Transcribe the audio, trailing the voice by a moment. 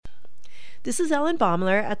This is Ellen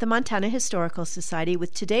Baumler at the Montana Historical Society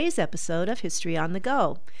with today's episode of History on the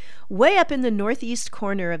Go. Way up in the northeast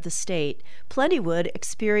corner of the state, Plentywood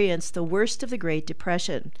experienced the worst of the Great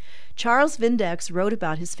Depression. Charles Vindex wrote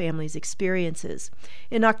about his family's experiences.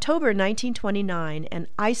 In October 1929, an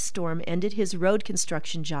ice storm ended his road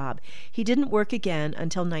construction job. He didn't work again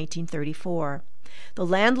until 1934. The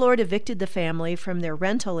landlord evicted the family from their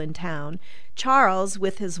rental in town. Charles,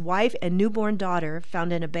 with his wife and newborn daughter,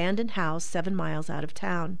 found an abandoned house 7 miles out of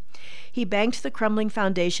town. He banked the crumbling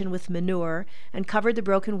foundation with manure and covered the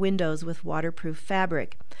broken windows with waterproof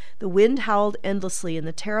fabric. The wind howled endlessly and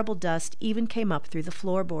the terrible dust even came up through the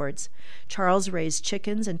floorboards. Charles raised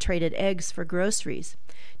chickens and traded eggs for groceries.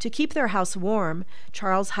 To keep their house warm,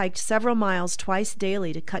 Charles hiked several miles twice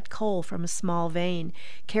daily to cut coal from a small vein,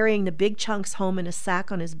 carrying the big chunks home in a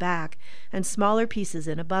sack on his back and smaller pieces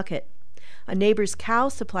in a bucket. A neighbor's cow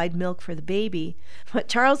supplied milk for the baby, but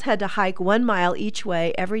Charles had to hike 1 mile each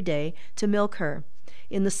way every day to milk her.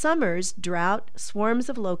 In the summers, drought, swarms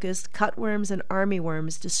of locusts, cutworms, and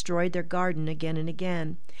armyworms destroyed their garden again and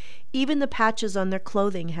again. Even the patches on their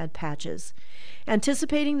clothing had patches.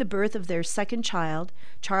 Anticipating the birth of their second child,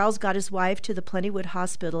 Charles got his wife to the Plentywood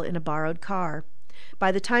Hospital in a borrowed car.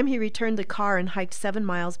 By the time he returned the car and hiked 7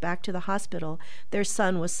 miles back to the hospital, their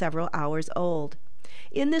son was several hours old.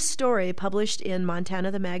 In this story, published in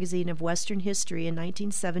Montana, the Magazine of Western History in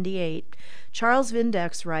 1978, Charles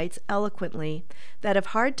Vindex writes eloquently that if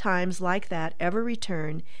hard times like that ever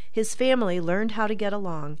return, his family learned how to get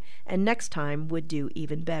along, and next time would do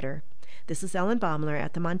even better. This is Ellen Baumler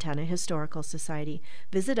at the Montana Historical Society.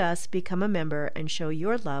 Visit us, become a member, and show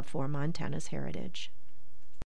your love for Montana's heritage.